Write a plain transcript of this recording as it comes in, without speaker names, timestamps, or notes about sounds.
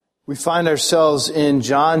We find ourselves in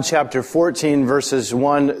John chapter 14, verses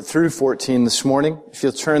 1 through 14 this morning. If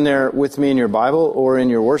you'll turn there with me in your Bible or in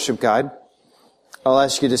your worship guide, I'll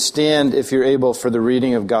ask you to stand if you're able for the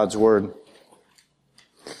reading of God's Word.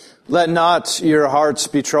 Let not your hearts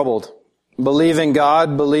be troubled. Believe in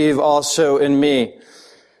God, believe also in me.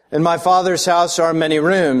 In my Father's house are many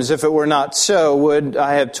rooms. If it were not so, would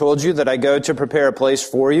I have told you that I go to prepare a place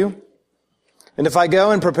for you? And if I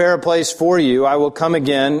go and prepare a place for you, I will come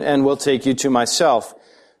again and will take you to myself,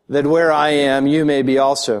 that where I am, you may be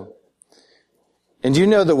also. And you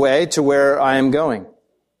know the way to where I am going.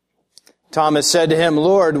 Thomas said to him,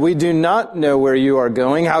 Lord, we do not know where you are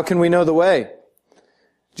going. How can we know the way?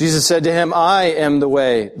 Jesus said to him, I am the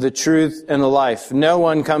way, the truth, and the life. No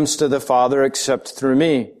one comes to the Father except through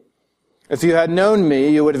me. If you had known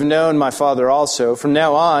me, you would have known my Father also. From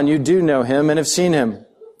now on, you do know him and have seen him.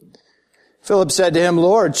 Philip said to him,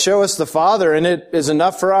 Lord, show us the Father, and it is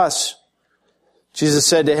enough for us. Jesus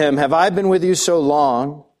said to him, have I been with you so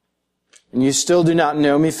long, and you still do not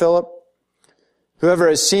know me, Philip? Whoever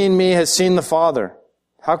has seen me has seen the Father.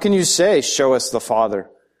 How can you say, show us the Father?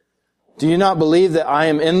 Do you not believe that I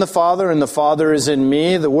am in the Father, and the Father is in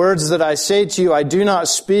me? The words that I say to you, I do not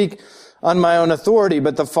speak on my own authority,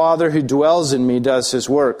 but the Father who dwells in me does his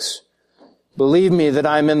works. Believe me that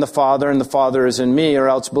I am in the Father and the Father is in me, or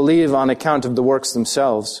else believe on account of the works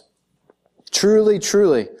themselves. Truly,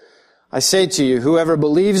 truly, I say to you, whoever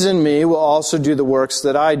believes in me will also do the works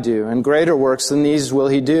that I do, and greater works than these will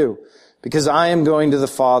he do, because I am going to the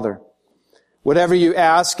Father. Whatever you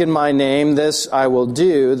ask in my name, this I will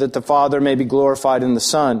do, that the Father may be glorified in the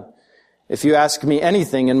Son. If you ask me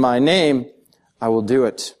anything in my name, I will do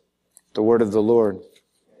it. The word of the Lord.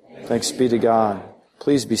 Thanks be to God.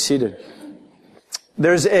 Please be seated.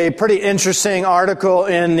 There's a pretty interesting article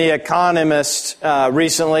in The Economist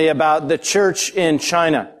recently about the church in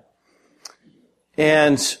China.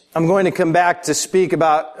 And I'm going to come back to speak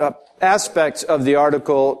about aspects of the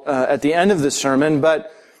article at the end of the sermon,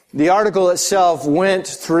 but the article itself went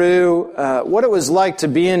through what it was like to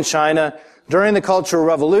be in China during the Cultural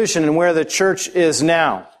Revolution and where the church is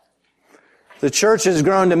now. The church has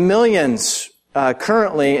grown to millions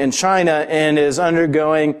currently in China and is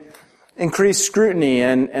undergoing increased scrutiny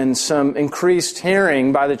and some increased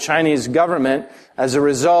hearing by the Chinese government as a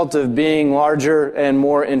result of being larger and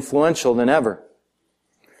more influential than ever.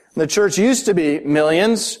 The church used to be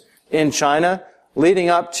millions in China leading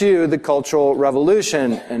up to the Cultural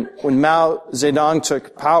Revolution. And when Mao Zedong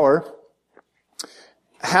took power,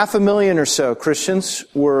 500,000 or so Christians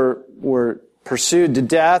were pursued to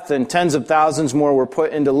death, and tens of thousands more were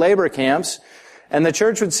put into labor camps. And the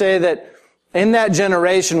church would say that in that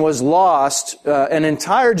generation was lost an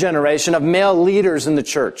entire generation of male leaders in the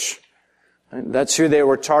church. That's who they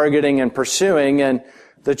were targeting and pursuing, and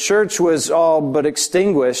the church was all but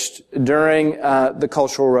extinguished during the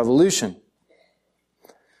Cultural Revolution.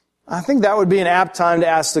 I think that would be an apt time to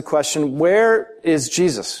ask the question, where is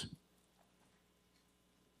Jesus?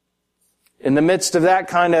 In the midst of that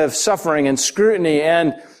kind of suffering and scrutiny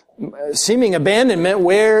and seeming abandonment,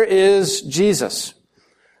 where is Jesus?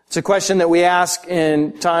 It's a question that we ask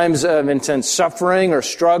in times of intense suffering or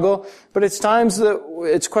struggle, but it's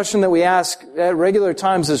a question that we ask at regular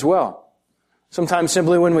times as well. Sometimes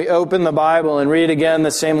simply when we open the Bible and read again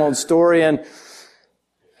the same old story, and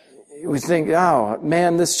we think, oh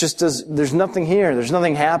man, there's nothing here, there's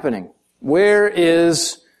nothing happening. Where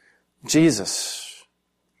is Jesus?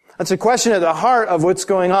 That's a question at the heart of what's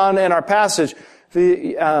going on in our passage.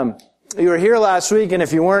 You were here last week, and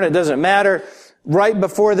if you weren't, it doesn't matter. Right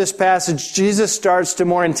before this passage, Jesus starts to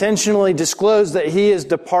more intentionally disclose that he is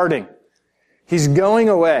departing. He's going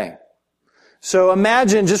away. So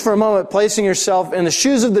imagine, just for a moment, placing yourself in the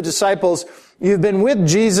shoes of the disciples. You've been with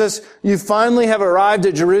Jesus. You finally have arrived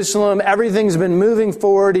at Jerusalem. Everything's been moving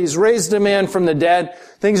forward. He's raised a man from the dead.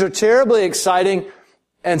 Things are terribly exciting.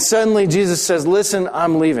 And suddenly Jesus says, listen,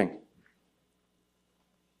 I'm leaving.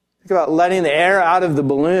 Think about letting the air out of the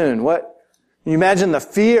balloon. You imagine the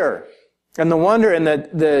fear and the wonder and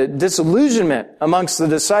the disillusionment amongst the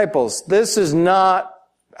disciples. This is not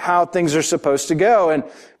how things are supposed to go. And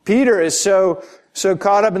Peter is so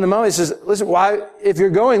caught up in the moment. He says, listen, if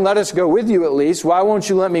you're going, let us go with you at least. Why won't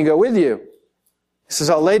you let me go with you? He says,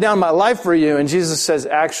 I'll lay down my life for you. And Jesus says,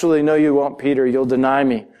 actually, no, you won't, Peter. You'll deny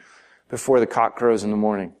me before the cock crows in the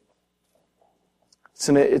morning. It's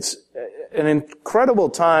an incredible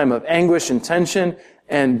time of anguish and tension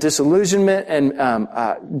and disillusionment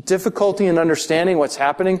and difficulty in understanding what's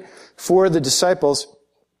happening for the disciples.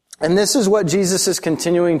 And this is what Jesus is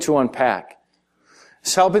continuing to unpack.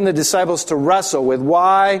 He's helping the disciples to wrestle with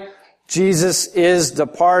why Jesus is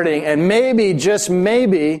departing, and maybe, just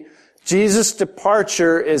maybe, Jesus'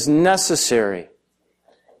 departure is necessary.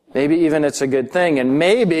 Maybe even it's a good thing. And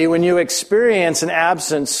maybe when you experience an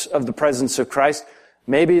absence of the presence of Christ,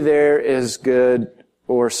 maybe there is good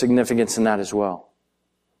or significance in that as well.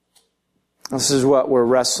 This is what we're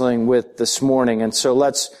wrestling with this morning. And so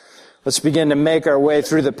let's begin to make our way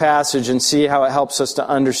through the passage and see how it helps us to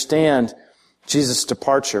understand Jesus'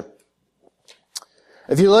 departure.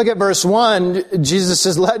 If you look at verse 1, Jesus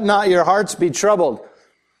says, "Let not your hearts be troubled."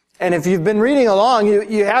 And if you've been reading along,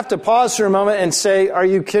 you have to pause for a moment and say, are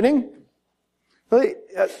you kidding? Really?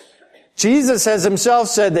 Jesus has himself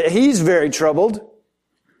said that he's very troubled.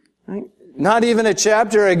 Not even a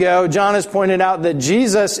chapter ago, John has pointed out that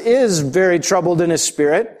Jesus is very troubled in his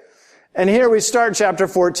spirit. And here we start chapter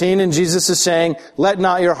 14, and Jesus is saying, "Let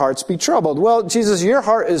not your hearts be troubled." Well, Jesus, your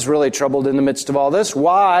heart is really troubled in the midst of all this.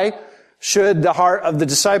 Why should the heart of the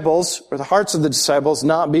disciples, or the hearts of the disciples,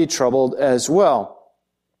 not be troubled as well?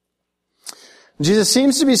 Jesus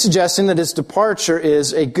seems to be suggesting that his departure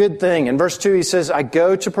is a good thing. In verse 2, he says, "I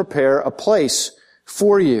go to prepare a place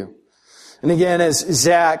for you." And again, as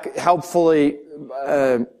Zach helpfully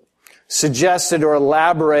suggested or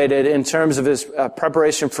elaborated in terms of his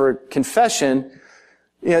preparation for confession,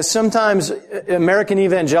 sometimes American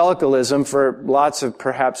evangelicalism, for lots of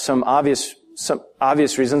perhaps some obvious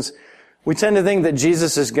reasons, we tend to think that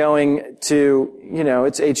Jesus is going to,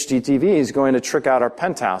 it's HGTV, he's going to trick out our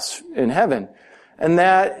penthouse in heaven.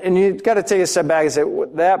 And you've got to take a step back and say,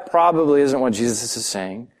 that probably isn't what Jesus is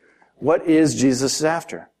saying. What is Jesus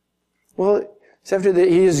after? Well, it's after that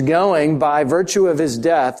he is going, by virtue of his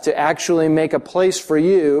death, to actually make a place for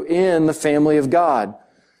you in the family of God,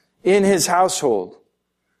 in his household.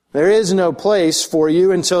 There is no place for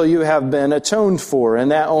you until you have been atoned for,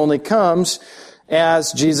 and that only comes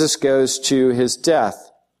as Jesus goes to his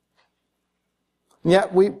death. And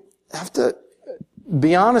yet we have to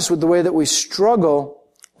be honest with the way that we struggle.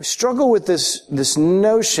 We struggle with this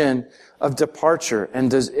notion of departure,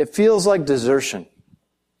 and it feels like desertion.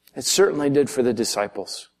 It certainly did for the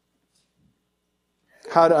disciples.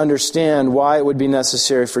 How to understand why it would be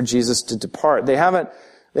necessary for Jesus to depart. They haven't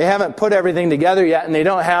put everything together yet, and they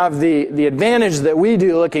don't have the advantage that we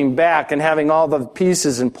do looking back and having all the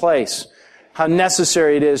pieces in place. How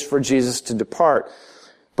necessary it is for Jesus to depart.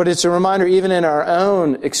 But it's a reminder, even in our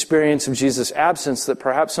own experience of Jesus' absence, that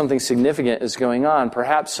perhaps something significant is going on.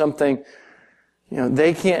 Perhaps something,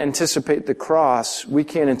 they can't anticipate the cross. We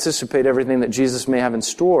can't anticipate everything that Jesus may have in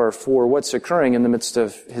store for what's occurring in the midst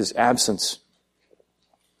of his absence.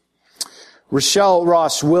 Rochelle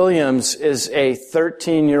Ross Williams is a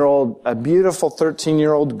beautiful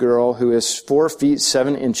 13-year-old girl who is 4 feet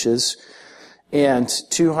 7 inches and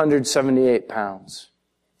 278 pounds.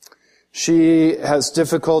 She has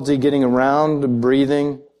difficulty getting around,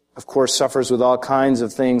 breathing, of course suffers with all kinds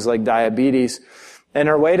of things like diabetes, and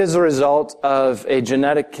her weight is a result of a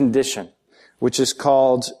genetic condition, which is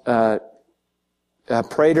called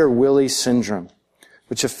Prader-Willi syndrome,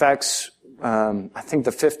 which affects, I think,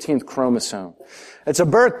 the 15th chromosome. It's a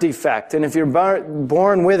birth defect, and if you're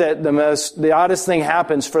born with it, the oddest thing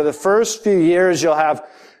happens. For the first few years, you'll have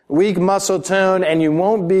weak muscle tone, and you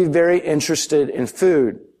won't be very interested in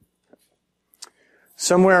food.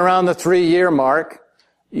 Somewhere around the 3-year mark,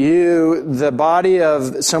 the body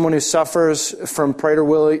of someone who suffers from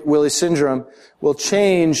Prader-Willi syndrome will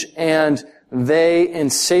change, and they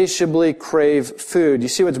insatiably crave food. You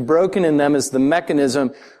see, what's broken in them is the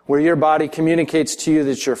mechanism where your body communicates to you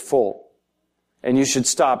that you're full and you should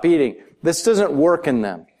stop eating. This doesn't work in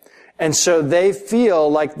them. And so they feel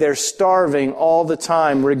like they're starving all the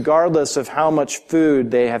time, regardless of how much food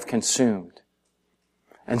they have consumed.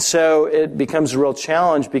 And so it becomes a real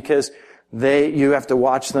challenge because you have to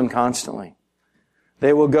watch them constantly.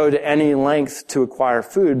 They will go to any length to acquire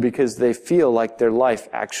food because they feel like their life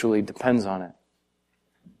actually depends on it.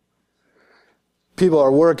 People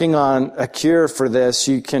are working on a cure for this.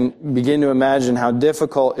 You can begin to imagine how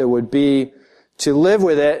difficult it would be to live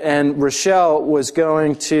with it. And Rochelle was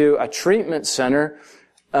going to a treatment center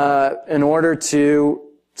in order to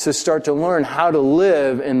start to learn how to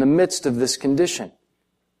live in the midst of this condition.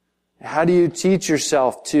 How do you teach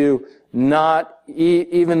yourself to not eat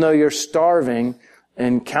even though you're starving,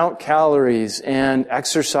 and count calories and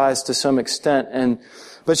exercise to some extent?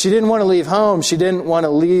 But she didn't want to leave home. She didn't want to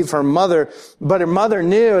leave her mother. But her mother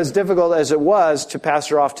knew, as difficult as it was to pass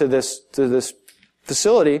her off to this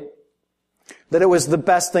facility, that it was the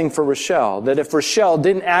best thing for Rochelle. That if Rochelle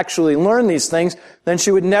didn't actually learn these things, then she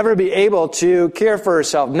would never be able to care for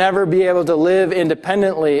herself, never be able to live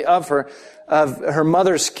independently of of her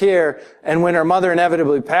mother's care, and when her mother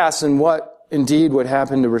inevitably passed, and what indeed would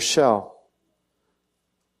happen to Rochelle.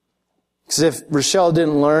 Because if Rochelle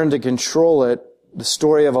didn't learn to control it, the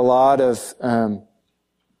story of a lot of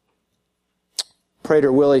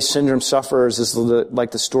Prader-Willi syndrome sufferers is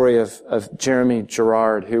like the story of Jeremy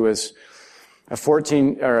Gerard, who was a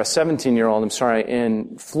 17-year-old,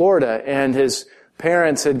 in Florida, and his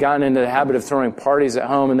parents had gotten into the habit of throwing parties at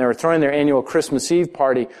home, and they were throwing their annual Christmas Eve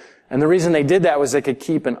party. And the reason they did that was they could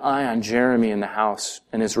keep an eye on Jeremy in the house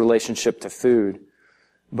and his relationship to food.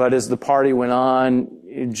 But as the party went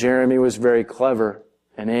on, Jeremy was very clever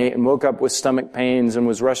and ate and woke up with stomach pains and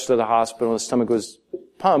was rushed to the hospital. His stomach was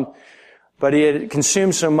pumped. But he had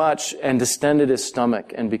consumed so much and distended his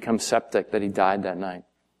stomach and become septic that he died that night.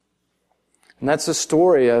 And that's the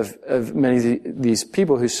story of many of these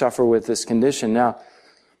people who suffer with this condition. Now,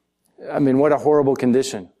 I mean, what a horrible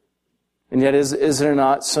condition. And yet, is there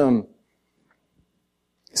not some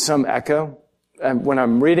echo? And when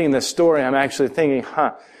I'm reading this story, I'm actually thinking,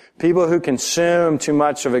 people who consume too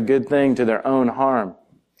much of a good thing to their own harm.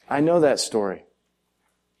 I know that story.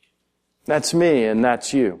 That's me and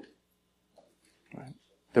that's you.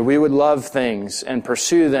 That we would love things and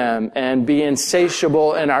pursue them and be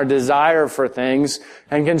insatiable in our desire for things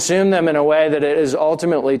and consume them in a way that it is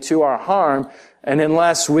ultimately to our harm. And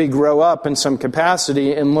unless we grow up in some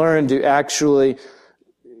capacity and learn to actually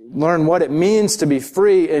learn what it means to be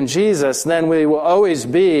free in Jesus, then we will always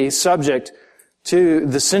be subject to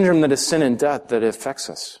the syndrome that is sin and death that affects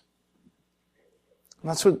us. And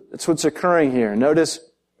that's what's occurring here. Notice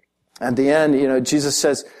at the end, Jesus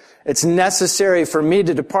says, it's necessary for me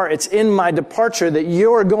to depart. It's in my departure that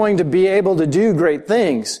you're going to be able to do great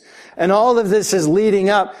things. And all of this is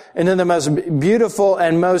leading up into the most beautiful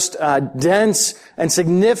and most dense and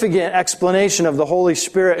significant explanation of the Holy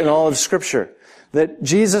Spirit in all of Scripture. That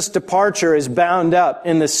Jesus' departure is bound up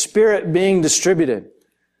in the Spirit being distributed.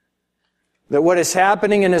 That what is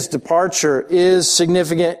happening in His departure is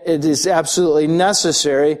significant. It is absolutely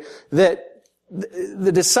necessary. That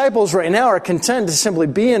the disciples right now are content to simply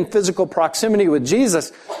be in physical proximity with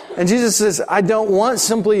Jesus. And Jesus says, I don't want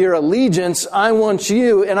simply your allegiance. I want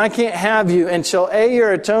you, and I can't have you until A,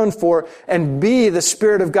 you're atoned for, and B, the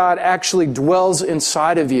Spirit of God actually dwells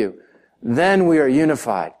inside of you. Then we are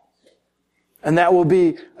unified. And that will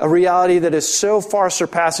be a reality that is so far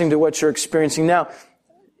surpassing to what you're experiencing now.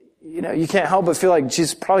 You can't help but feel like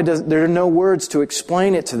Jesus probably doesn't, there are no words to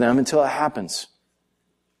explain it to them until it happens.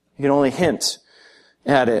 You can only hint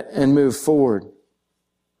at it and move forward.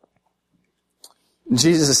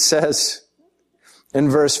 Jesus says in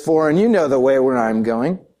verse 4, and you know the way where I'm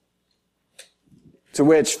going. To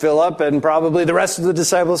which Philip and probably the rest of the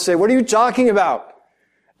disciples say, what are you talking about?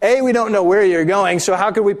 A, we don't know where you're going, so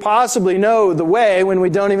how could we possibly know the way when we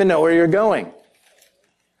don't even know where you're going?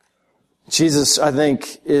 Jesus, I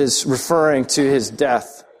think, is referring to His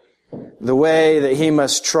death. The way that He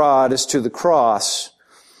must trod is to the cross.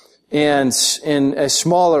 And in a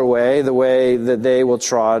smaller way, the way that they will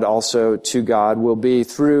trod also to God will be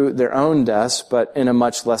through their own deaths, but in a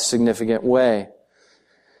much less significant way.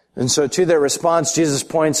 And so to their response, Jesus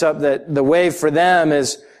points up that the way for them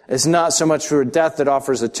is not so much through a death that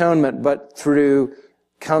offers atonement, but through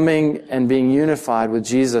coming and being unified with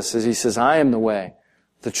Jesus, as He says, I am the way,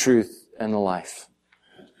 the truth, and the life.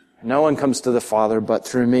 No one comes to the Father but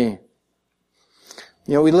through me.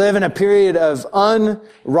 We live in a period of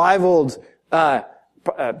unrivaled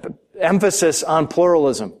emphasis on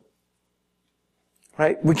pluralism.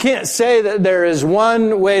 Right? We can't say that there is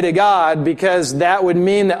one way to God because that would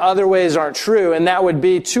mean that other ways aren't true, and that would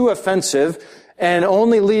be too offensive and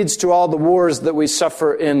only leads to all the wars that we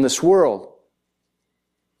suffer in this world.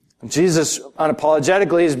 Jesus,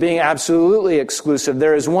 unapologetically, is being absolutely exclusive.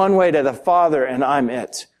 There is one way to the Father, and I'm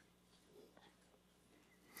it.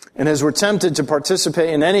 And as we're tempted to participate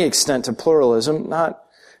in any extent to pluralism,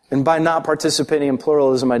 and by not participating in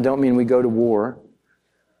pluralism, I don't mean we go to war.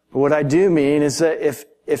 But what I do mean is that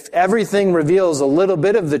if everything reveals a little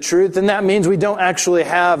bit of the truth, then that means we don't actually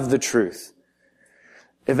have the truth.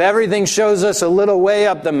 If everything shows us a little way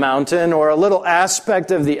up the mountain or a little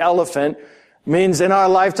aspect of the elephant, means in our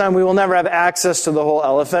lifetime we will never have access to the whole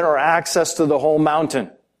elephant or access to the whole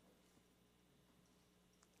mountain.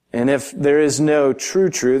 And if there is no true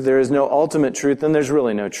truth, there is no ultimate truth, then there's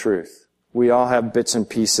really no truth. We all have bits and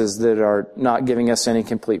pieces that are not giving us any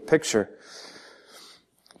complete picture.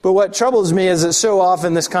 But what troubles me is that so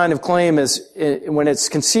often this kind of claim is, when it's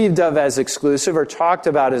conceived of as exclusive or talked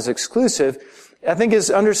about as exclusive, I think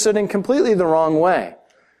is understood in completely the wrong way.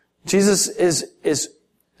 Jesus is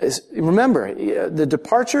Remember, the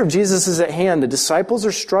departure of Jesus is at hand. The disciples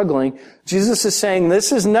are struggling. Jesus is saying,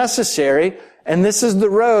 this is necessary, and this is the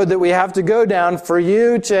road that we have to go down for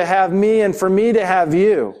you to have me and for me to have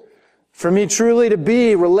you. For me truly to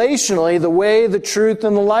be relationally the way, the truth,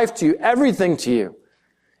 and the life to you. Everything to you.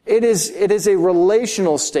 It is a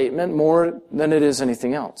relational statement more than it is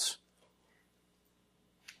anything else.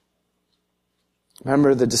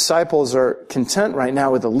 Remember, the disciples are content right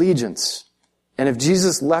now with allegiance. And if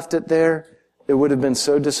Jesus left it there, it would have been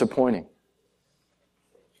so disappointing.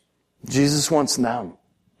 Jesus wants them.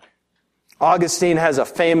 Augustine has a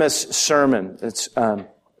famous sermon. It's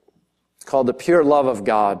called The Pure Love of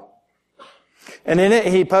God. And in it,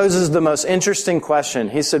 he poses the most interesting question.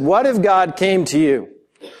 He said, what if God came to you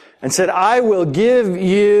and said, I will give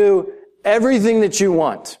you everything that you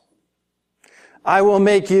want. I will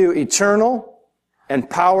make you eternal and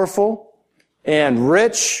powerful and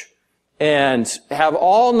rich and have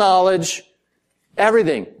all knowledge,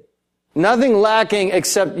 everything. Nothing lacking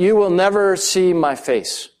except you will never see my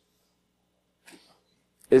face.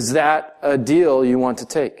 Is that a deal you want to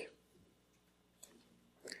take?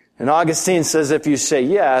 And Augustine says if you say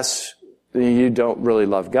yes, then you don't really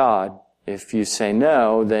love God. If you say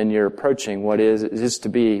no, then you're approaching what is to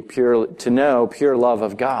be pure, to know pure love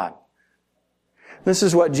of God. This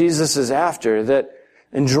is what Jesus is after, that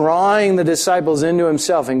in drawing the disciples into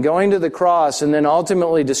himself and going to the cross and then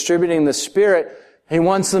ultimately distributing the Spirit, he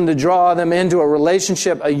wants them to draw them into a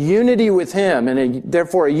relationship, a unity with him, and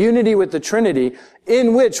therefore a unity with the Trinity,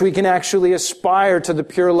 in which we can actually aspire to the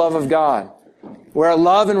pure love of God. Where a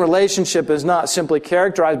love and relationship is not simply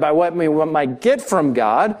characterized by what we might get from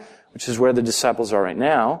God, which is where the disciples are right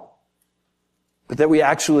now, but that we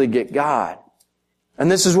actually get God.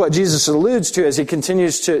 And this is what Jesus alludes to as he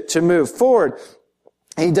continues to move forward.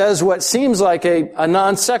 He does what seems like a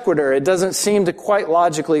non sequitur. It doesn't seem to quite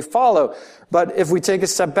logically follow. But if we take a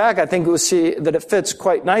step back, I think we'll see that it fits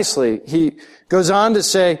quite nicely. He goes on to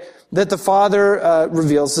say that the Father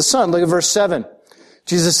reveals the Son. Look at verse 7.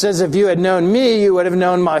 Jesus says, if you had known me, you would have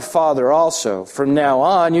known my Father also. From now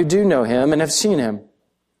on, you do know him and have seen him.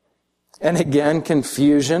 And again,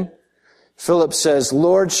 confusion. Philip says,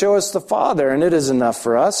 Lord, show us the Father, and it is enough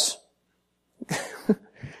for us.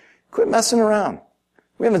 Quit messing around.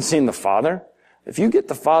 We haven't seen the Father. If you get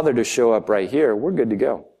the Father to show up right here, we're good to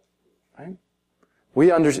go. Right?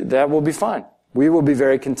 That will be fine. We will be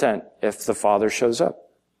very content if the Father shows up.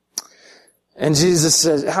 And Jesus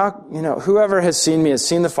says, whoever has seen me has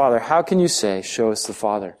seen the Father. How can you say, show us the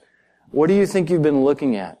Father? What do you think you've been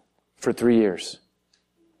looking at for 3 years?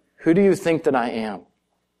 Who do you think that I am?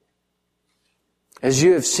 As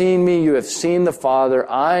you have seen me, you have seen the Father.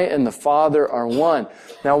 I and the Father are one.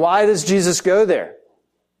 Now, why does Jesus go there?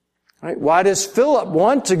 Right? Why does Philip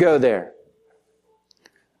want to go there?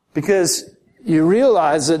 Because you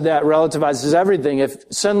realize that relativizes everything. If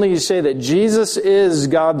suddenly you say that Jesus is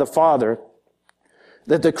God the Father,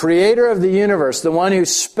 that the creator of the universe, the one who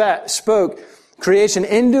spoke creation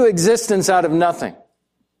into existence out of nothing,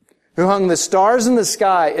 who hung the stars in the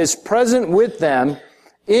sky, is present with them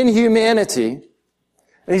in humanity,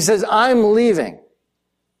 and he says, I'm leaving.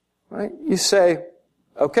 Right? You say,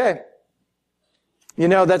 okay.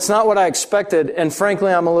 That's not what I expected, and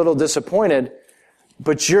frankly, I'm a little disappointed,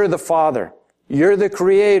 but you're the Father. You're the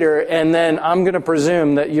creator, and then I'm going to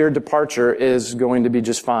presume that your departure is going to be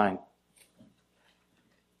just fine.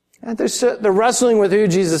 And they're wrestling with who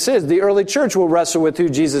Jesus is. The early church will wrestle with who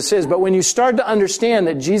Jesus is, but when you start to understand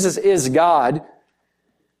that Jesus is God,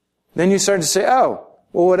 then you start to say, oh,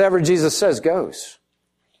 well, whatever Jesus says goes.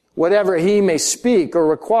 Whatever he may speak or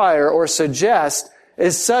require or suggest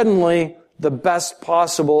is suddenly the best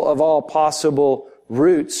possible of all possible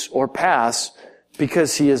routes or paths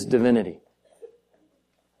because he is divinity.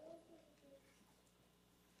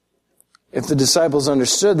 If the disciples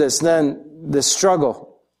understood this, then the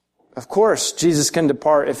struggle, of course, Jesus can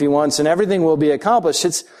depart if he wants and everything will be accomplished.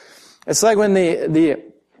 It's like when the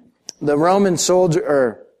Roman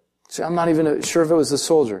soldier, I'm not even sure if it was the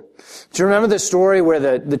soldier. Do you remember the story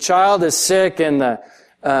where the child is sick and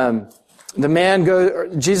the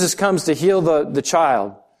man Jesus comes to heal the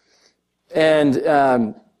child, and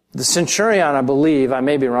the centurion, I believe, I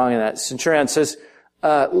may be wrong in that, centurion says,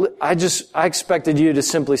 I expected you to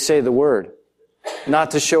simply say the word,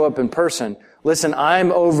 not to show up in person. Listen,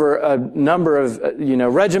 I'm over a number of,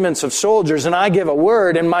 regiments of soldiers, and I give a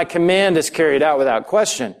word, and my command is carried out without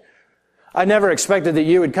question. I never expected that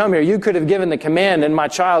you would come here. You could have given the command, and my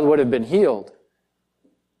child would have been healed.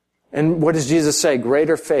 And what does Jesus say?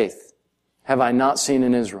 Greater faith have I not seen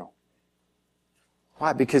in Israel.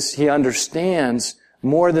 Why? Because he understands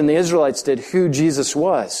more than the Israelites did, who Jesus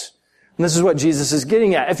was. And this is what Jesus is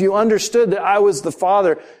getting at. If you understood that I was the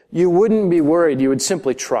Father, you wouldn't be worried. You would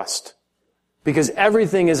simply trust. Because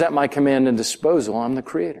everything is at my command and disposal. I'm the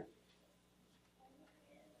Creator.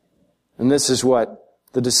 And this is what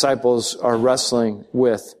the disciples are wrestling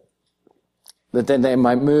with. That then they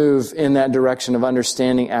might move in that direction of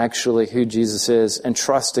understanding actually who Jesus is and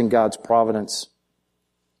trust in God's providence.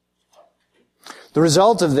 The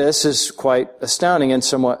result of this is quite astounding and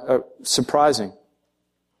somewhat surprising.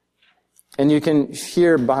 And you can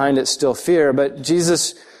hear behind it still fear, but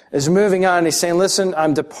Jesus is moving on. He's saying, listen,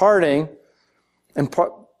 I'm departing and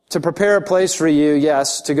to prepare a place for you,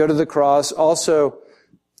 yes, to go to the cross. Also,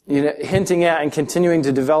 hinting at and continuing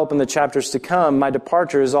to develop in the chapters to come, my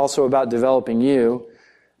departure is also about developing you,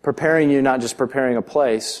 preparing you, not just preparing a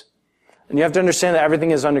place. And you have to understand that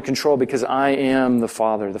everything is under control because I am the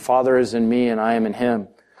Father. The Father is in me and I am in Him.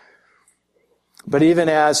 But even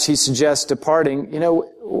as He suggests departing,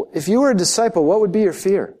 if you were a disciple, what would be your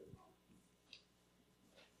fear?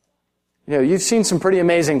 You've seen some pretty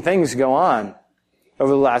amazing things go on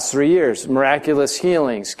over the last 3 years. Miraculous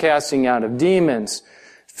healings, casting out of demons,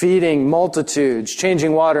 feeding multitudes,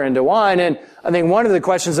 changing water into wine. And I think one of the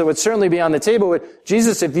questions that would certainly be on the table would,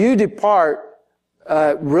 Jesus, if you depart,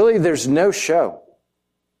 really there's no show.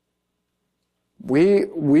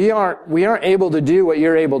 We aren't able to do what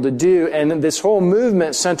you're able to do, and this whole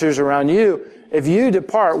movement centers around you. If you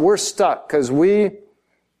depart, we're stuck because we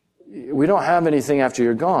don't have anything after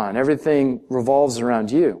you're gone. Everything revolves around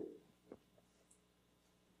you.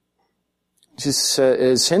 Jesus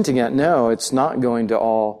is hinting at, no, it's not going to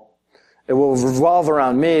all. It will revolve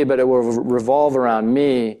around me, but it will revolve around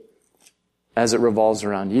me as it revolves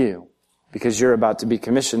around you, because you're about to be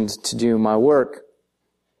commissioned to do my work.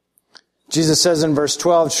 Jesus says in verse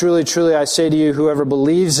 12, truly, truly, I say to you, whoever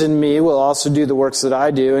believes in me will also do the works that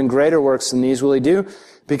I do, and greater works than these will he do,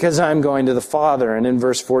 because I am going to the Father. And in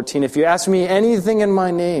verse 14, if you ask me anything in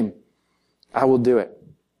my name, I will do it.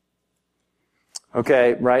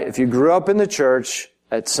 Okay, right? If you grew up in the church,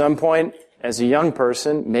 at some point as a young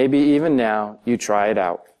person, maybe even now, you try it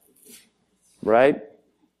out. Right?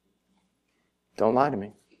 Don't lie to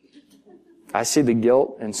me. I see the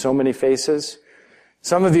guilt in so many faces.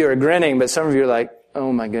 Some of you are grinning, but some of you are like,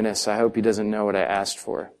 oh my goodness, I hope he doesn't know what I asked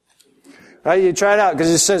for. Right? You try it out because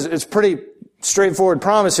it says it's pretty straightforward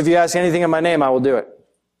promise. If you ask anything in my name, I will do it.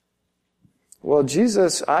 Well,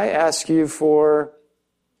 Jesus, I ask you for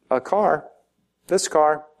a car, this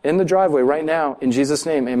car, in the driveway right now, in Jesus'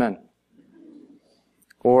 name, amen.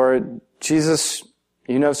 Or, Jesus,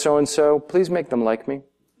 you know so-and-so, please make them like me.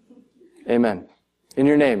 Amen. In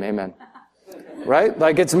your name, amen. Right?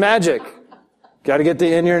 Like it's magic. Got to get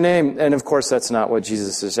the in your name. And of course, that's not what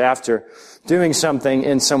Jesus is after. Doing something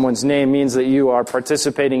in someone's name means that you are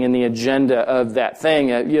participating in the agenda of that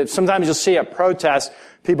thing. Sometimes you'll see at protests,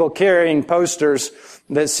 people carrying posters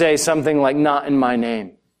that say something like, not in my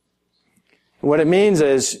name. What it means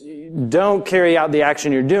is, don't carry out the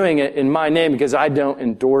action you're doing in my name because I don't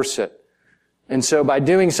endorse it. And so by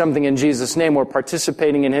doing something in Jesus' name, we're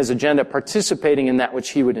participating in His agenda, participating in that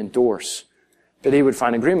which He would endorse, that He would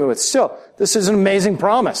find agreement with. Still, this is an amazing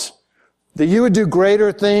promise, that you would do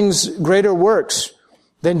greater things, greater works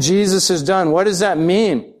than Jesus has done. What does that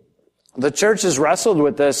mean? The church has wrestled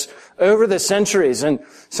with this over the centuries, and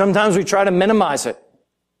sometimes we try to minimize it.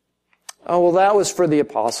 Oh, well, that was for the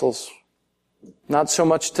apostles. Not so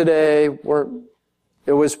much today.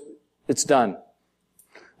 It's done.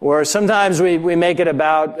 Or sometimes we make it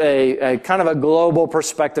about a kind of a global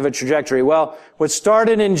perspective, a trajectory. Well, what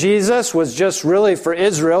started in Jesus was just really for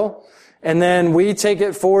Israel, and then we take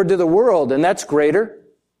it forward to the world, and that's greater.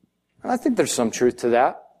 I think there's some truth to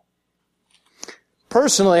that.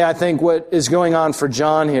 Personally, I think what is going on for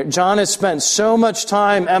John here, John has spent so much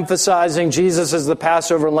time emphasizing Jesus as the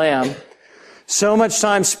Passover lamb, so much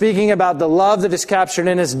time speaking about the love that is captured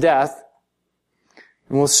in His death.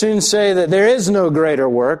 And we'll soon say that there is no greater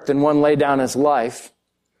work than one lay down His life.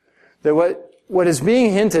 That what is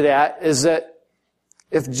being hinted at is that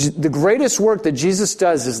if the greatest work that Jesus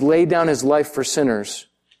does is lay down His life for sinners,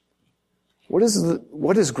 what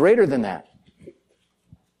is greater than that?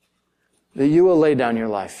 That you will lay down your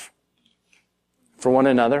life for one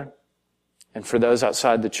another and for those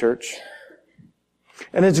outside the church.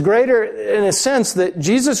 And it's greater in a sense that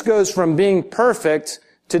Jesus goes from being perfect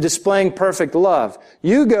to displaying perfect love.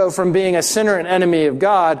 You go from being a sinner and enemy of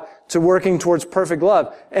God to working towards perfect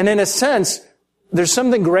love. And in a sense, there's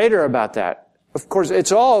something greater about that. Of course,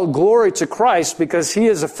 it's all glory to Christ because He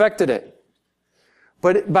has effected it.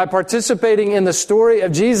 But by participating in the story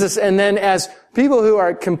of Jesus and then as people who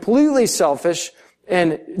are completely selfish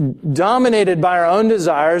and dominated by our own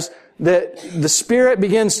desires, that the Spirit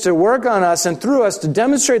begins to work on us and through us to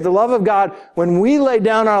demonstrate the love of God when we lay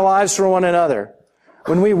down our lives for one another,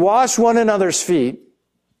 when we wash one another's feet.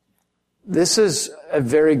 This is a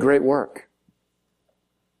very great work.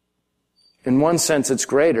 In one sense, it's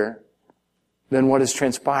greater than what has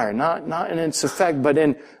transpired. Not in its effect, but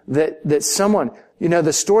in that someone,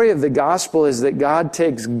 the story of the gospel is that God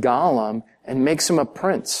takes Gollum and makes him a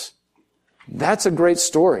prince. That's a great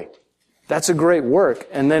story. That's a great work.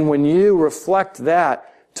 And then when you reflect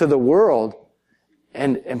that to the world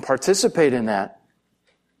and participate in that,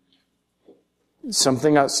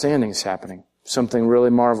 something outstanding is happening. Something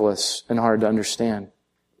really marvelous and hard to understand.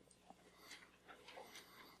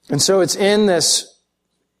 And so it's in this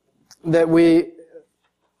that we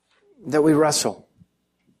wrestle.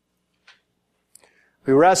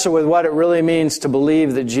 We wrestle with what it really means to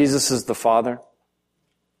believe that Jesus is the Father.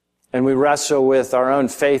 And we wrestle with our own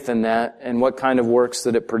faith in that and what kind of works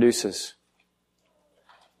that it produces.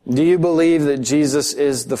 Do you believe that Jesus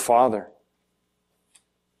is the Father?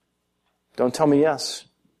 Don't tell me yes.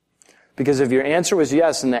 Because if your answer was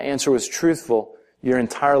yes and that answer was truthful, your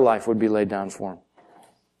entire life would be laid down for Him.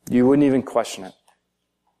 You wouldn't even question it.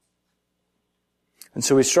 And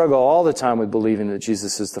so we struggle all the time with believing that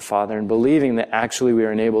Jesus is the Father and believing that actually we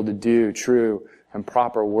are enabled to do true and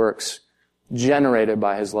proper works generated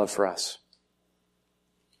by His love for us.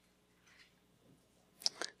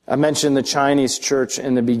 I mentioned the Chinese church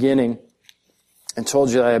in the beginning and told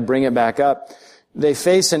you that I'd bring it back up. They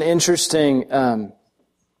face an interesting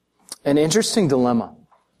dilemma.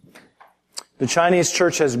 The Chinese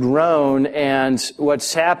church has grown, and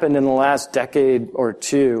what's happened in the last decade or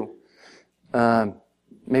two,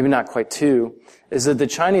 maybe not quite two, is that the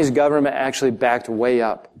Chinese government actually backed way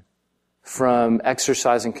up from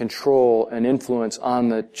exercising control and influence on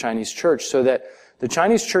the Chinese church, so that the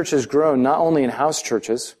Chinese church has grown not only in house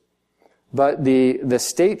churches, but the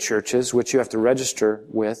state churches, which you have to register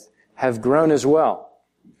with, have grown as well.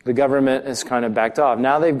 The government has kind of backed off.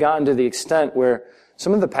 Now they've gotten to the extent where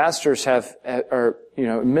some of the pastors are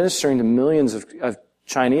ministering to millions of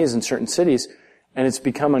Chinese in certain cities, and it's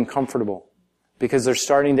become uncomfortable because they're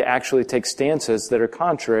starting to actually take stances that are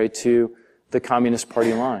contrary to the Communist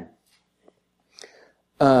Party line.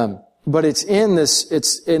 But it's in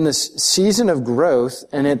this season of growth,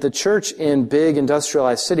 and the church in big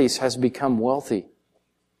industrialized cities has become wealthy,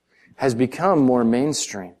 has become more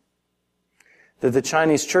mainstream. That the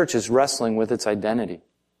Chinese church is wrestling with its identity.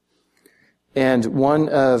 And to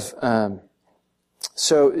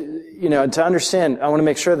understand, I want to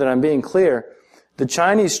make sure that I'm being clear. The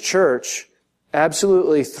Chinese church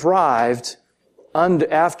absolutely thrived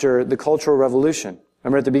after the Cultural Revolution.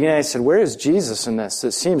 Remember at the beginning I said, where is Jesus in this?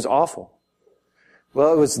 It seems awful.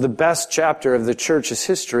 Well, it was the best chapter of the church's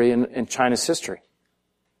history in China's history.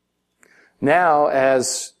 Now,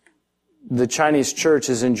 as the Chinese church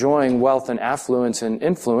is enjoying wealth and affluence and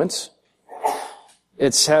influence,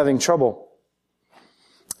 it's having trouble.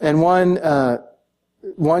 And one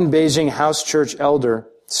Beijing house church elder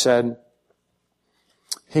said,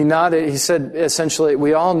 he nodded, he said essentially,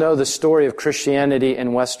 we all know the story of Christianity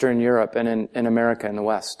in Western Europe and in America in the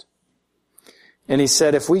West. And he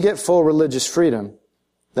said, if we get full religious freedom,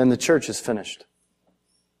 then the church is finished.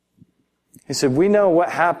 He said, we know what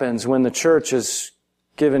happens when the church is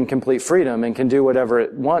given complete freedom and can do whatever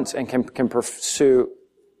it wants and can pursue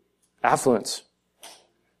affluence.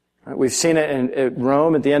 We've seen it in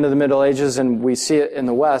Rome at the end of the Middle Ages, and we see it in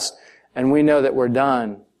the West, and we know that we're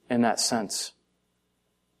done in that sense.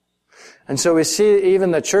 And so we see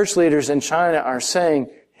even the church leaders in China are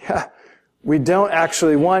saying, yeah, we don't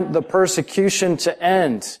actually want the persecution to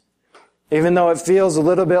end. Even though it feels a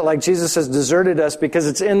little bit like Jesus has deserted us, because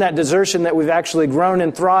it's in that desertion that we've actually grown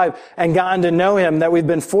and thrived and gotten to know Him, that we've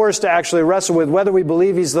been forced to actually wrestle with whether we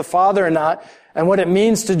believe He's the Father or not, and what it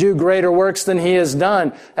means to do greater works than He has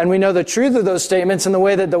done. And we know the truth of those statements in the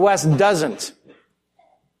way that the West doesn't,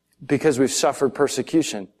 because we've suffered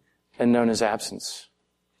persecution and known His absence,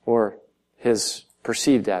 or His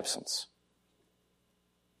perceived absence.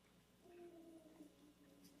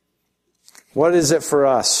 What is it for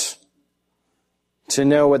us to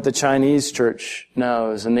know what the Chinese church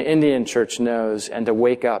knows and the Indian church knows, and to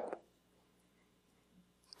wake up?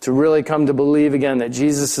 To really come to believe again that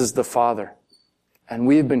Jesus is the Father, and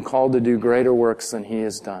we've been called to do greater works than He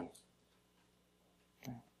has done.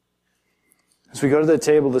 As we go to the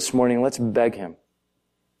table this morning, let's beg Him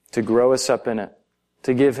to grow us up in it,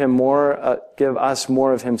 to give us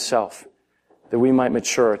more of Himself, that we might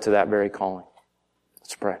mature to that very calling.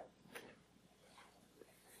 Let's pray.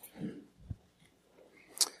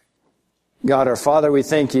 God our Father, we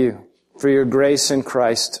thank you for your grace in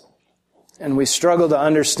Christ. And we struggle to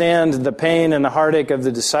understand the pain and the heartache of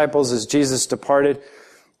the disciples as Jesus departed.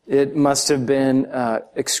 It must have been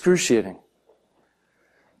excruciating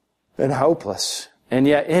and hopeless. And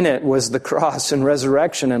yet in it was the cross and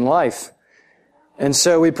resurrection and life. And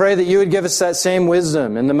so we pray that you would give us that same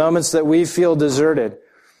wisdom in the moments that we feel deserted.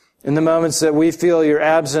 In the moments that we feel your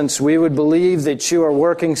absence, we would believe that you are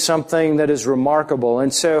working something that is remarkable.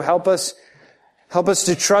 And so help us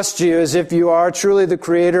to trust you as if you are truly the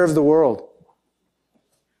creator of the world.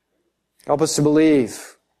 Help us to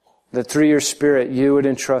believe that through your Spirit you would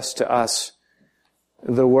entrust to us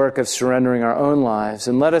the work of surrendering our own lives.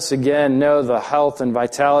 And let us again know the health and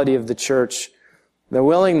vitality of the church, the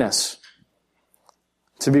willingness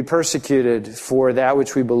to be persecuted for that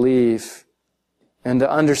which we believe, and to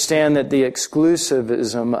understand that the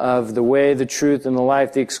exclusivism of the way, the truth, and the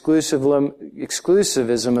life, the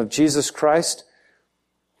exclusivism of Jesus Christ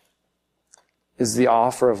is the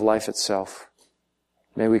offer of life itself.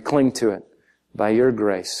 May we cling to it by your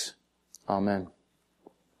grace. Amen.